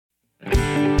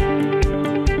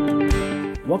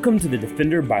Welcome to the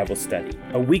Defender Bible Study,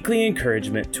 a weekly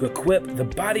encouragement to equip the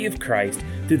body of Christ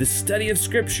through the study of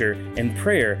Scripture and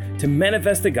prayer to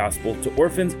manifest the gospel to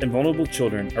orphans and vulnerable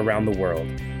children around the world.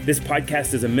 This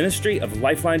podcast is a ministry of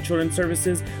Lifeline Children's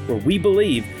Services where we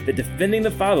believe that defending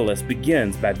the fatherless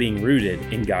begins by being rooted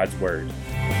in God's Word.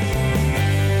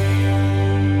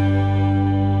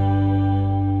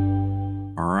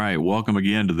 All right, welcome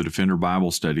again to the Defender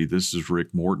Bible Study. This is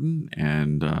Rick Morton,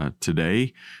 and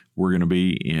today we're going to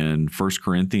be in 1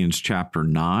 Corinthians chapter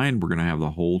 9. We're going to have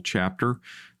the whole chapter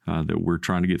that we're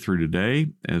trying to get through today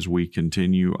as we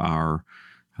continue our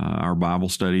Bible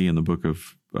study in the book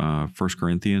of 1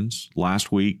 Corinthians.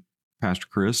 Last week, Pastor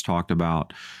Chris talked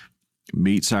about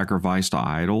meat sacrificed to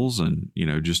idols and,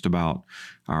 just about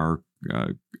our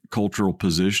cultural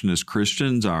position as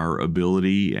Christians, our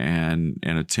ability and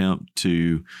attempt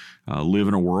to live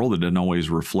in a world that doesn't always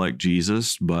reflect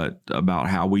Jesus, but about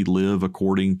how we live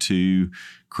according to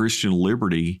Christian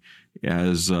liberty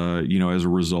as a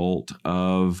result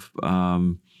of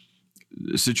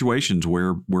situations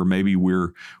where maybe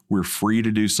we're free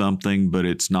to do something, but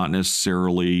it's not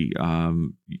necessarily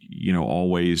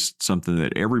always something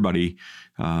that everybody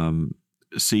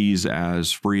sees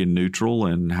as free and neutral.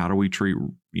 And how do we treat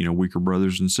weaker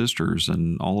brothers and sisters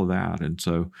and all of that? And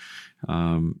so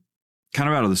kind of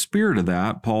out of the spirit of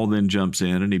that, Paul then jumps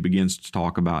in and he begins to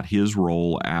talk about his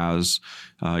role as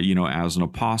as an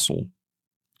apostle.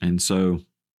 And so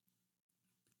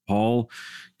Paul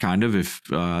kind of,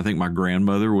 I think my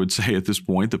grandmother would say at this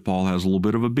point that Paul has a little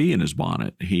bit of a bee in his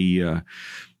bonnet.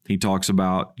 He talks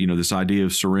about, this idea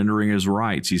of surrendering his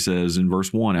rights. He says in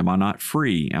verse 1, "Am I not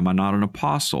free? Am I not an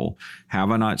apostle? Have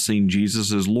I not seen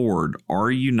Jesus as Lord?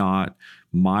 Are you not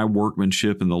my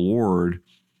workmanship in the Lord?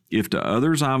 If to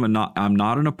others I'm not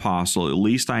an apostle, at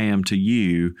least I am to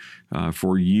you,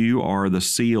 for you are the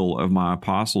seal of my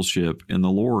apostleship in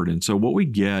the Lord." And so what we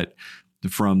get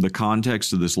from the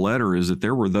context of this letter is that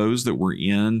there were those that were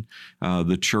in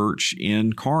the church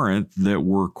in Corinth that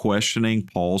were questioning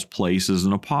Paul's place as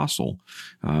an apostle.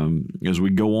 As we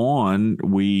go on,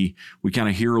 we kind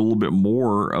of hear a little bit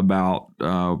more about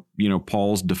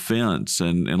Paul's defense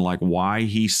and like why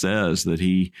he says that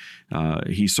he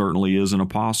certainly is an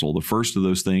apostle. The first of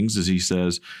those things is he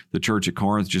says the church at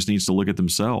Corinth just needs to look at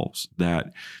themselves,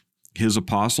 that his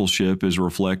apostleship is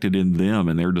reflected in them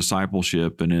and their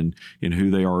discipleship and in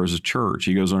who they are as a church.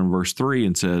 He goes on in verse 3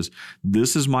 and says,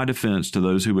 "This is my defense to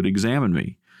those who would examine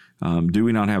me. Do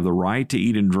we not have the right to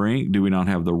eat and drink? Do we not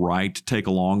have the right to take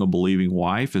along a believing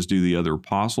wife, as do the other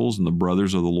apostles and the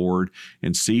brothers of the Lord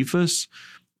and Cephas?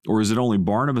 Or is it only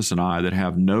Barnabas and I that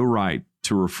have no right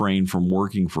to refrain from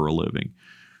working for a living?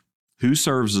 Who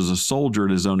serves as a soldier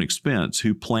at his own expense?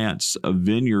 Who plants a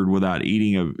vineyard without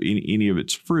eating of any of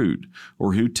its fruit?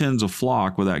 Or who tends a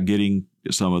flock without getting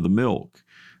some of the milk?"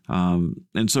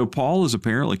 And so Paul is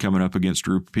apparently coming up against a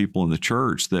group of people in the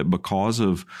church that, because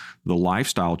of the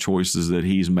lifestyle choices that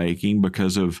he's making,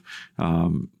 because of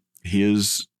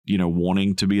his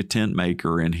wanting to be a tent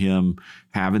maker and him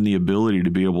having the ability to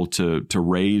be able to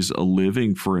raise a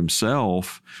living for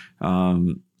himself,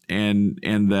 and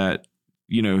that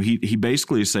he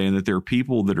basically is saying that there are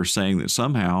people that are saying that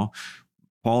somehow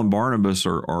Paul and Barnabas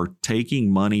are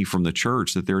taking money from the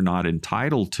church that they're not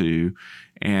entitled to,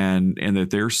 and that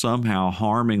they're somehow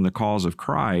harming the cause of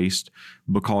Christ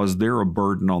because they're a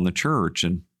burden on the church.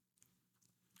 And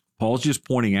Paul's just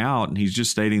pointing out, and he's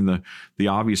just stating the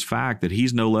obvious fact that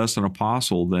he's no less an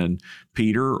apostle than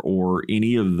Peter or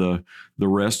any of the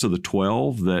rest of the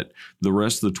 12, that the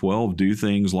rest of the 12 do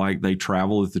things like they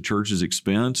travel at the church's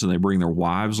expense and they bring their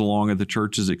wives along at the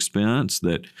church's expense,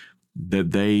 that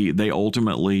they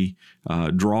ultimately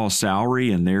draw a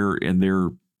salary and their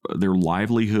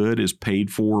livelihood is paid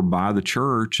for by the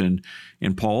church. And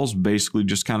Paul's basically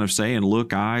just kind of saying,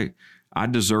 look, I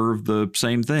deserve the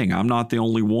same thing. I'm not the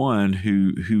only one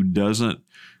who doesn't,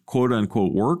 quote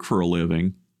unquote, work for a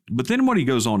living. But then what he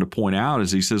goes on to point out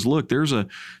is he says, look, there's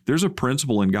a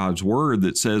principle in God's word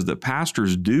that says that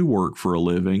pastors do work for a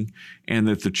living and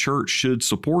that the church should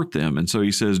support them. And so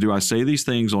he says, do I say these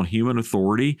things on human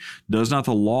authority? Does not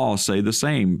the law say the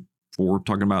same? For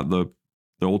talking about the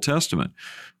Old Testament.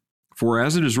 For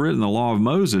as it is written in the law of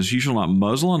Moses, you shall not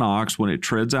muzzle an ox when it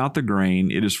treads out the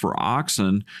grain. Is it for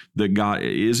oxen that God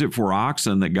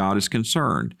is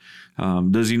concerned?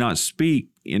 Does he not speak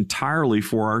entirely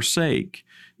for our sake?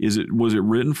 Was it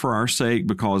written for our sake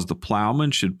because the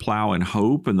plowman should plow in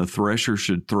hope and the thresher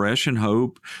should thresh in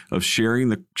hope of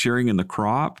sharing in the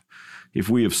crop? If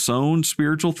we have sown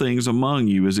spiritual things among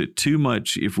you, is it too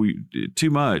much if we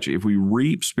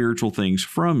reap spiritual things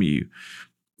from you?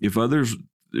 If others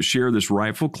share this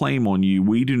rightful claim on you,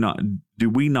 do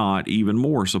we not even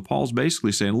more? So Paul's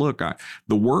basically saying, look,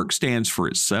 the work stands for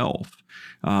itself.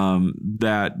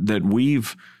 That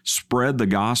we've spread the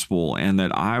gospel, and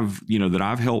that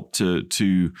I've helped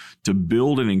to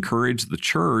build and encourage the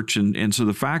church, and so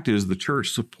the fact is, the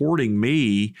church supporting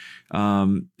me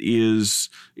is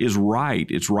right.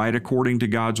 It's right according to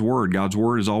God's word. God's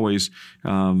word is always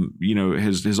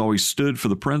has always stood for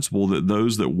the principle that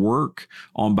those that work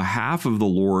on behalf of the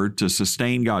Lord to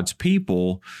sustain God's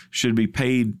people should be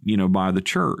paid by the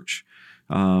church.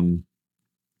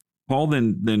 Paul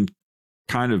then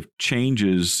kind of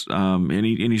changes, and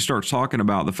he starts talking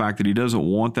about the fact that he doesn't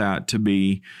want that to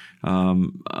be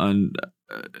an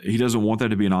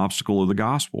obstacle of the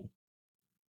gospel,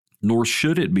 nor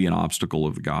should it be an obstacle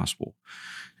of the gospel.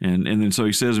 And then so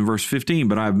he says in verse 15,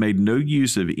 but I have made no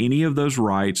use of any of those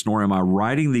rights, nor am I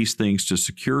writing these things to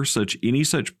secure any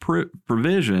such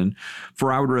provision,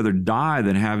 for I would rather die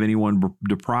than have anyone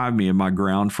deprive me of my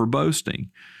ground for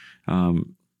boasting.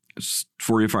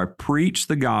 For if I preach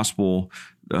the gospel,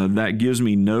 that gives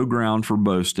me no ground for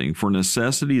boasting, for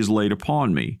necessity is laid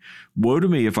upon me. Woe to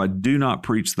me if I do not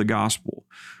preach the gospel.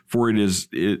 For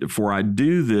I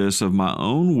do this of my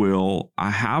own will, I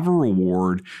have a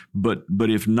reward, but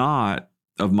if not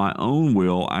of my own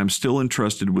will, I'm still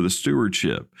entrusted with a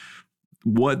stewardship.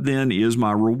 What then is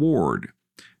my reward?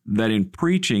 That in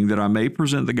preaching that I may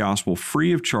present the gospel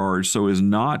free of charge, so as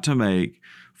not to make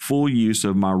full use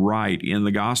of my right in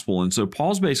the gospel. And so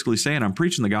Paul's basically saying, I'm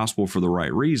preaching the gospel for the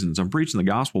right reasons. I'm preaching the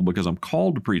gospel because I'm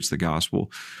called to preach the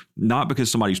gospel, not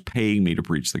because somebody's paying me to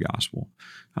preach the gospel.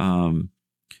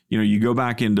 You go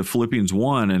back into Philippians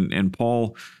 1 and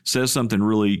Paul says something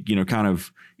really, kind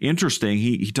of interesting.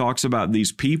 He talks about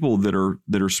these people that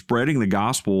are spreading the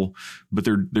gospel, but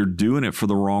they're doing it for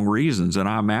the wrong reasons. And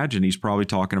I imagine he's probably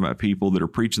talking about people that are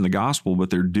preaching the gospel, but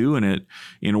they're doing it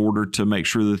in order to make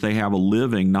sure that they have a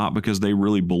living, not because they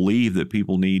really believe that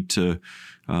people need to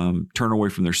turn away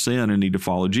from their sin and need to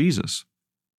follow Jesus.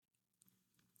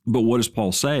 But what does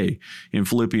Paul say in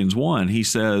Philippians 1? He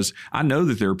says, I know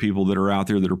that there are people that are out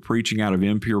there that are preaching out of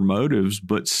impure motives,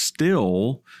 but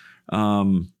still,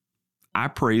 I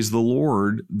praise the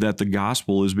Lord that the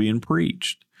gospel is being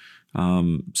preached.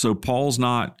 So Paul's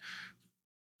not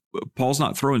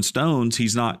throwing stones.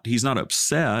 He's not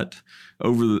upset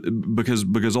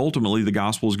because ultimately the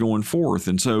gospel is going forth.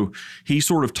 And so he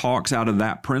sort of talks out of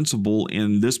that principle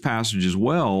in this passage as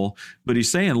well. But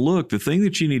he's saying, look, the thing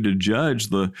that you need to judge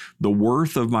the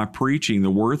worth of my preaching, the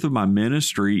worth of my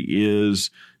ministry is,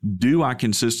 do I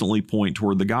consistently point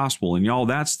toward the gospel? And y'all,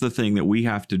 that's the thing that we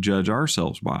have to judge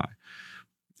ourselves by.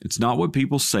 It's not what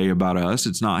people say about us.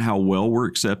 It's not how well we're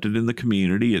accepted in the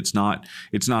community. It's not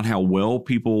how well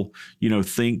people,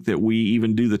 think that we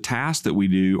even do the task that we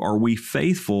do. Are we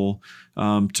faithful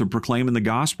to proclaiming the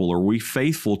gospel? Are we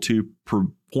faithful to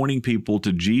pointing people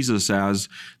to Jesus as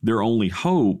their only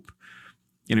hope?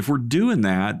 And if we're doing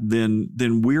that, then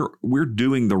we're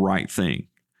doing the right thing.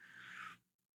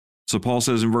 So Paul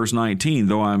says in verse 19,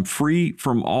 though I'm free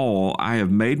from all, I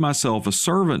have made myself a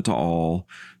servant to all,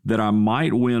 that I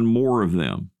might win more of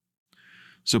them.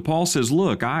 So Paul says,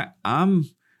 look, I'm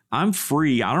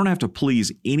free. I don't have to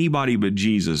please anybody but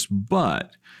Jesus,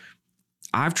 but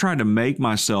I've tried to make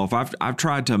myself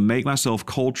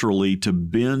culturally to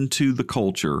bend to the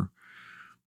culture.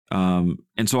 And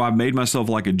so I've made myself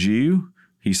like a Jew.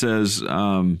 He says,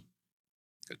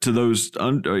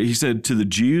 he said, to the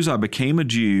Jews, I became a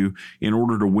Jew in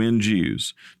order to win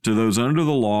Jews. To those under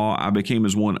the law, I became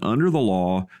as one under the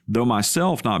law, though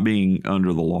myself not being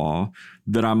under the law,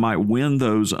 that I might win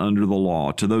those under the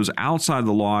law. To those outside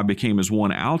the law, I became as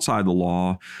one outside the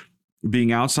law,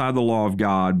 being outside the law of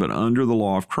God, but under the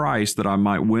law of Christ, that I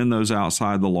might win those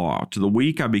outside the law. To the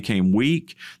weak, I became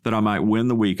weak, that I might win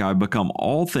the weak. I have become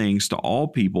all things to all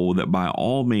people, that by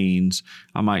all means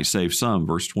I might save some.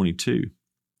 Verse 22.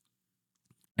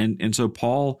 And so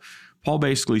Paul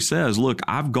basically says, look,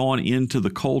 I've gone into the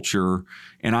culture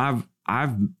and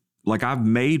I've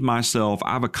made myself,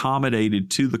 I've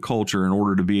accommodated to the culture in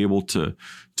order to be able to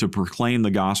proclaim the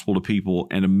gospel to people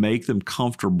and to make them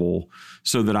comfortable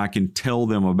so that I can tell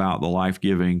them about the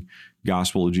life-giving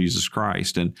gospel of Jesus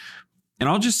Christ. And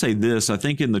I'll just say this, I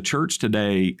think in the church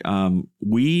today,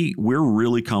 we're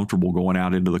really comfortable going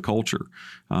out into the culture.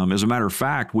 As a matter of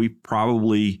fact, we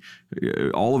probably,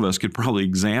 all of us could probably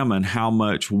examine how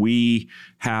much we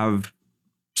have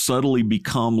subtly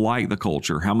become like the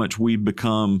culture, how much we've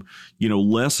become,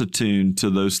 less attuned to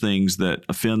those things that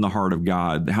offend the heart of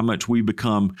God, how much we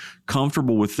become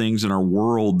comfortable with things in our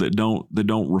world that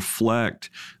don't reflect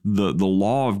the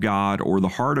law of God or the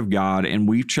heart of God, and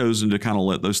we've chosen to kind of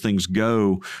let those things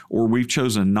go, or we've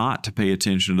chosen not to pay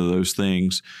attention to those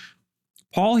things.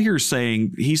 Paul here is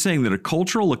saying that a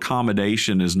cultural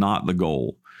accommodation is not the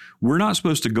goal. We're not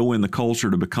supposed to go in the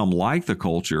culture to become like the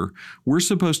culture. We're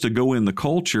supposed to go in the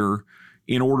culture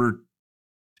in order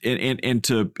and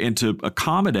to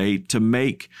accommodate, to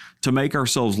make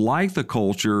ourselves like the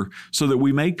culture, so that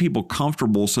we make people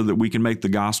comfortable, so that we can make the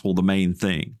gospel the main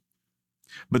thing.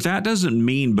 But that doesn't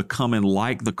mean becoming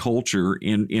like the culture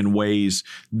in ways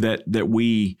that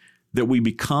we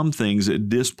become things that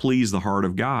displease the heart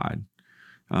of God.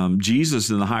 Jesus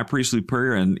in the high priestly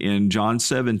prayer in John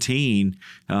 17,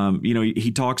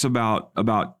 he talks about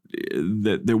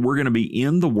that we're going to be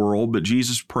in the world, but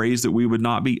Jesus prays that we would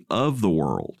not be of the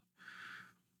world.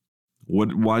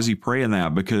 Why is he praying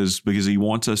that? Because he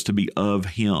wants us to be of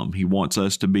him. He wants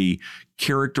us to be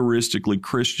characteristically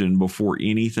Christian before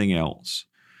anything else.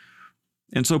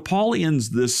 And so Paul ends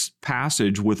this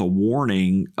passage with a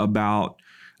warning about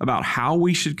how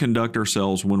we should conduct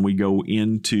ourselves when we go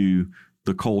into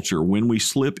the culture, when we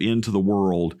slip into the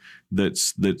world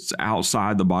that's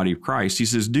outside the body of Christ. He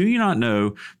says, "Do you not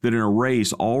know that in a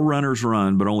race all runners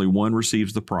run, but only one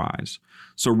receives the prize?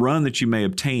 So run that you may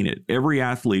obtain it. Every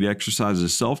athlete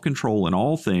exercises self-control in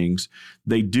all things.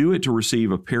 They do it to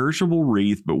receive a perishable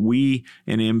wreath, but we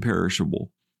an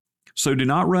imperishable. So do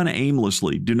not run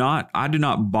aimlessly. I do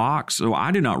not box as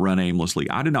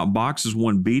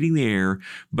one beating the air,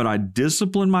 but I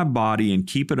discipline my body and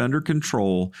keep it under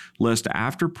control, lest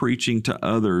after preaching to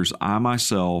others, I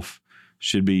myself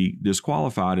should be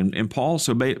disqualified." And Paul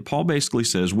basically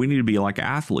says we need to be like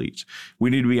athletes.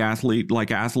 We need to be like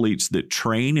athletes that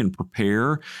train and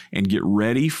prepare and get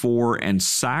ready for and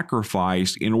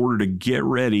sacrifice in order to get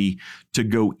ready to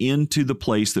go into the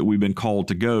place that we've been called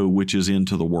to go, which is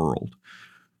into the world.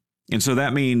 And so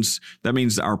that means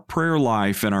our prayer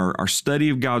life and our study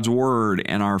of God's word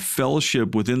and our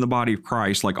fellowship within the body of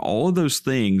Christ, like all of those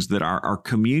things, that our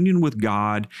communion with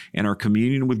God and our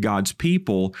communion with God's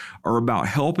people are about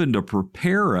helping to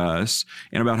prepare us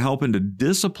and about helping to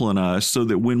discipline us, so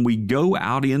that when we go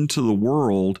out into the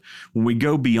world, when we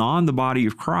go beyond the body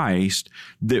of Christ,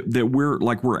 that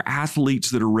we're athletes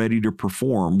that are ready to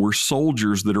perform. We're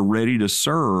soldiers that are ready to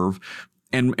serve.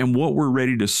 And what we're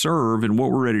ready to serve and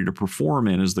what we're ready to perform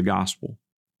in is the gospel.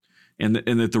 And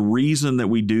that the reason that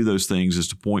we do those things is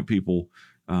to point people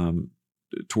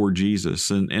toward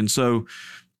Jesus. And so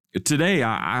today,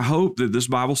 I hope that this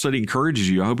Bible study encourages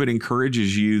you. I hope it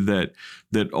encourages you that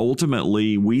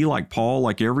ultimately we, like Paul,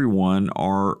 like everyone,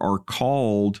 are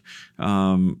called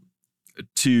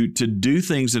to do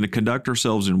things and to conduct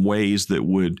ourselves in ways that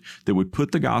would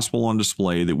put the gospel on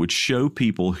display, that would show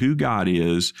people who God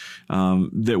is,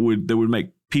 that would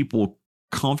make people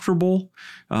comfortable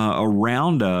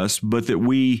around us, but that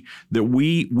we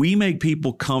make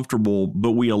people comfortable,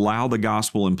 but we allow the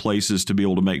gospel in places to be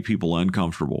able to make people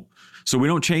uncomfortable. So we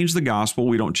don't change the gospel.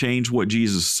 We don't change what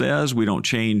Jesus says. We don't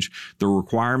change the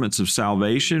requirements of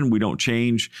salvation. We don't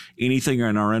change anything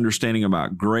in our understanding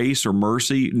about grace or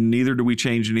mercy. Neither do we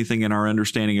change anything in our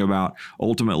understanding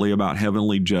ultimately about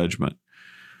heavenly judgment.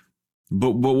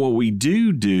 But what we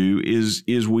do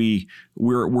is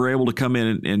we're able to come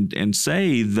in and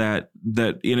say that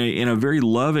in a very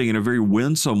loving and a very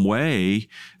winsome way,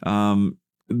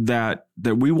 that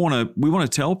we want to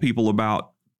tell people about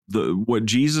what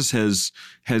Jesus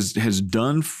has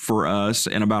done for us,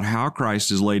 and about how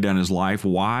Christ has laid down his life.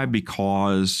 Why?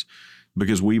 Because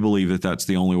we believe that that's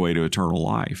the only way to eternal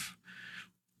life.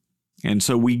 And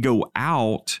so we go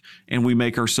out and we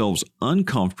make ourselves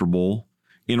uncomfortable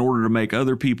in order to make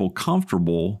other people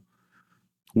comfortable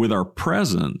with our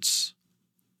presence,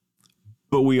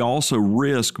 but we also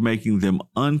risk making them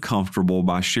uncomfortable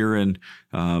by sharing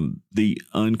the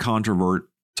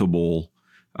uncontrovertible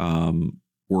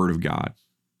Word of God.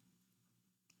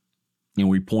 And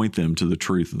we point them to the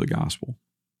truth of the gospel.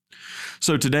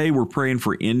 So today we're praying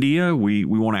for India. We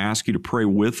want to ask you to pray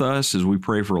with us as we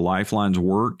pray for Lifeline's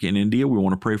work in India. We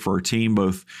want to pray for our team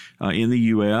both in the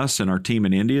U.S. and our team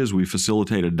in India as we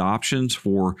facilitate adoptions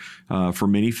for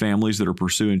many families that are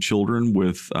pursuing children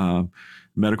with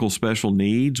medical special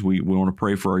needs. We want to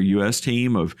pray for our U.S.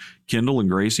 team of Kendall and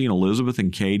Gracie and Elizabeth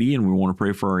and Katie, and we want to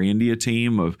pray for our India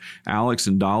team of Alex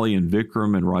and Dolly and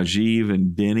Vikram and Rajiv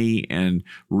and Denny and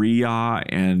Ria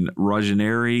and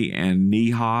Rajaneri and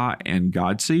Neha and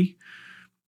Godsi.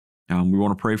 We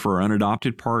want to pray for our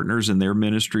unadopted partners and their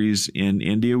ministries in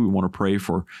India. We want to pray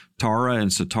for Tara and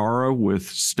Satara with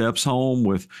Steps Home,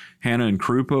 with Hannah and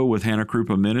Krupa with Hannah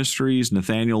Krupa Ministries,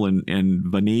 Nathaniel and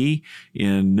Vani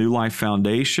in New Life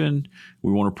Foundation.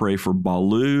 We want to pray for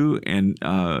Balu and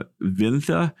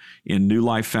Vintha in New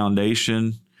Life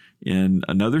Foundation in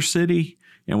another city.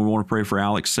 And we want to pray for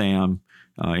Alex Sam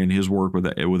in his work with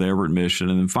Everett Mission.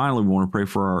 And then finally, we want to pray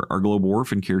for our Global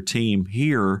Orphan Care team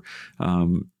here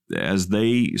as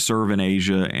they serve in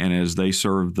Asia and as they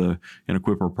serve and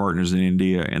equip our partners in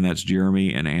India, and that's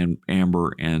Jeremy and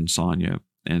Amber and Sonia.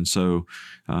 And so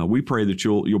we pray that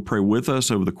you'll pray with us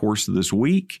over the course of this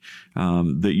week,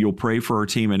 that you'll pray for our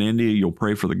team in India, you'll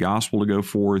pray for the gospel to go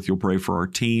forth, you'll pray for our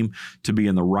team to be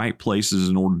in the right places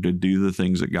in order to do the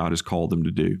things that God has called them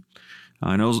to do.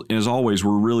 And as always,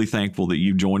 we're really thankful that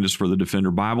you've joined us for the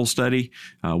Defender Bible Study.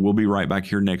 We'll be right back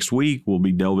here next week. We'll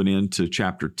be delving into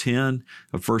chapter 10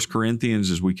 of 1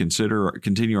 Corinthians as we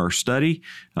continue our study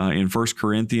in 1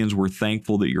 Corinthians. We're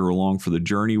thankful that you're along for the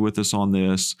journey with us on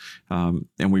this,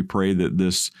 and we pray that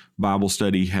this Bible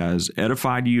study has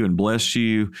edified you and blessed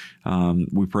you.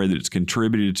 We pray that it's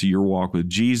contributed to your walk with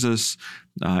Jesus.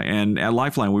 And at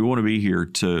Lifeline, we want to be here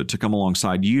to come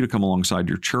alongside you, to come alongside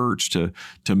your church, to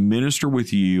minister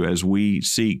with you as we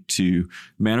seek to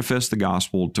manifest the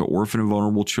gospel to orphan and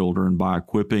vulnerable children by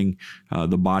equipping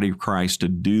the body of Christ to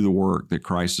do the work that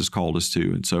Christ has called us to.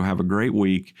 And so have a great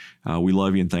week. We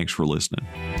love you and thanks for listening.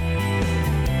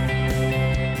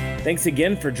 Thanks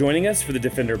again for joining us for the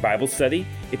Defender Bible Study.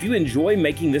 If you enjoy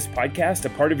making this podcast a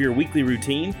part of your weekly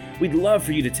routine, we'd love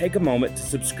for you to take a moment to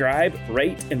subscribe,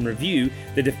 rate, and review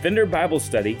the Defender Bible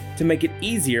Study to make it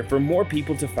easier for more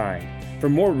people to find. For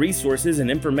more resources and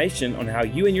information on how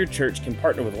you and your church can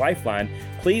partner with Lifeline,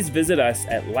 please visit us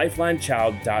at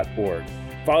lifelinechild.org.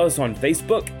 Follow us on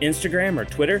Facebook, Instagram, or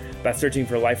Twitter by searching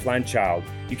for Lifeline Child.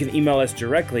 You can email us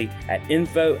directly at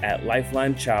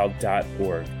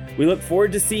info@lifelinechild.org. We look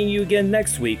forward to seeing you again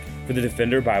next week for the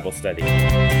Defender Bible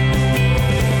Study.